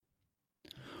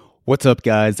What's up,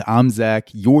 guys? I'm Zach,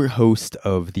 your host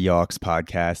of the Aux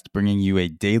Podcast, bringing you a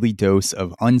daily dose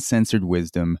of uncensored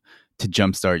wisdom to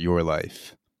jumpstart your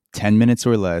life. 10 minutes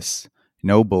or less,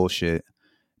 no bullshit,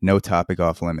 no topic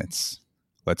off limits.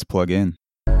 Let's plug in.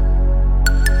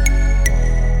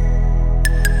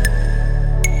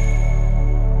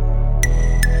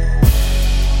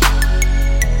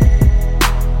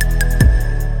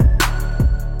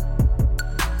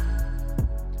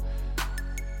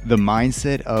 The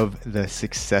mindset of the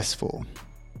successful.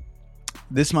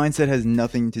 This mindset has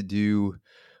nothing to do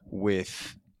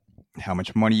with how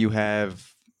much money you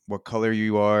have, what color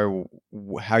you are,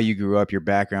 how you grew up, your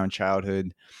background,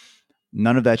 childhood.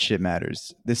 None of that shit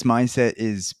matters. This mindset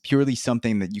is purely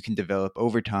something that you can develop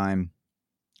over time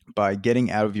by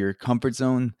getting out of your comfort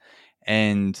zone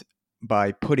and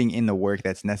by putting in the work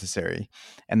that's necessary.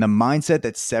 And the mindset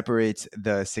that separates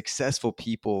the successful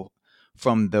people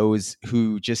from those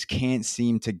who just can't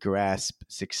seem to grasp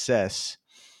success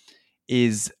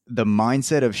is the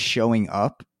mindset of showing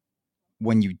up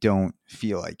when you don't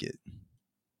feel like it.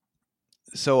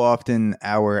 So often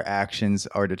our actions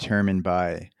are determined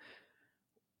by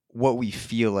what we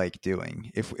feel like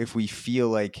doing. If we feel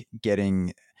like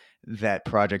getting that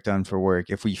project done for work,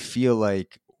 if we feel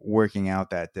like working out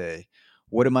that day,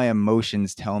 what do my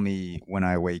emotions tell me when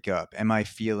I wake up? Am I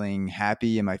feeling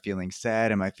happy? Am I feeling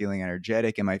sad? Am I feeling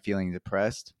energetic? Am I feeling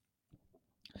depressed?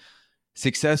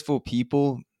 Successful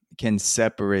people can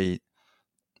separate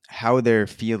how they're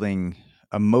feeling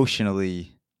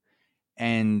emotionally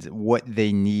and what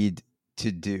they need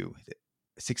to do.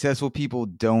 Successful people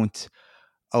don't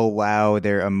allow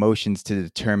their emotions to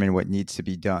determine what needs to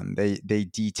be done. They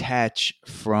detach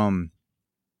from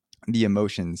the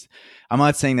emotions. I'm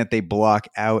not saying that they block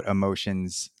out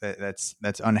emotions. That's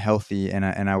unhealthy, and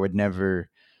I would never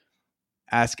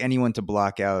ask anyone to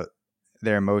block out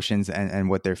their emotions and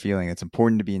what they're feeling. It's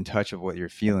important to be in touch with what you're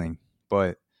feeling,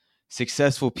 but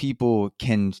successful people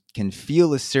can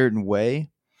feel a certain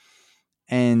way,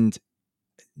 and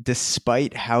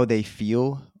despite how they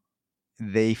feel,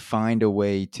 they find a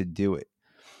way to do it.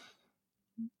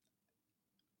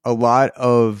 A lot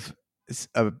of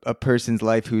a person's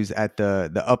life who's at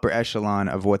the upper echelon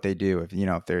of what they do, if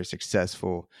they're a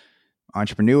successful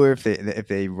entrepreneur, if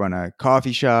they run a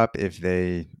coffee shop, if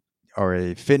they are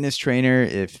a fitness trainer,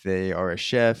 if they are a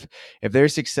chef, if they're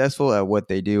successful at what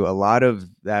they do, a lot of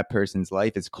that person's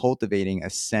life is cultivating a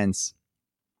sense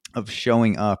of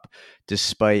showing up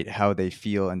despite how they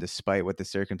feel and despite what the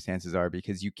circumstances are,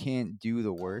 because you can't do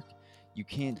the work. You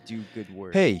can't do good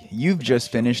work. Hey, you've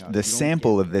just finished the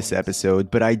sample of this episode,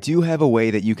 but I do have a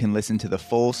way that you can listen to the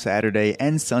full Saturday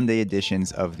and Sunday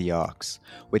editions of The Aux.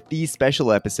 With these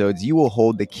special episodes, you will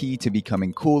hold the key to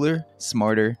becoming cooler,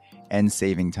 smarter, and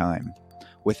saving time.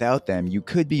 Without them, you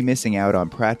could be missing out on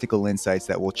practical insights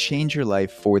that will change your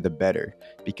life for the better,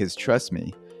 because trust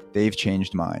me, they've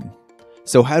changed mine.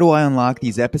 So how do I unlock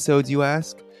these episodes, you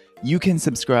ask? You can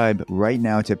subscribe right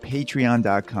now to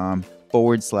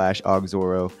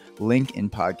patreon.com/Auxoro, link in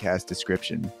podcast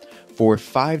description. For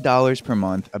 $5 per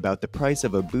month, about the price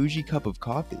of a bougie cup of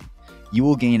coffee, you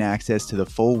will gain access to the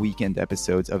full weekend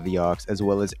episodes of The Aux, as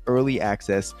well as early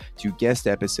access to guest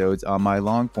episodes on my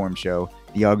long-form show,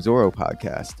 The Auxoro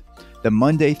Podcast. The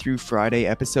Monday through Friday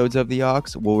episodes of The Aux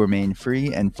will remain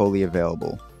free and fully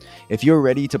available. If you're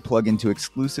ready to plug into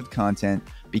exclusive content,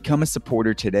 become a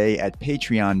supporter today at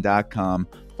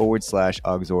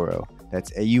patreon.com/Auxoro.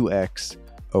 That's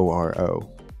AUXORO.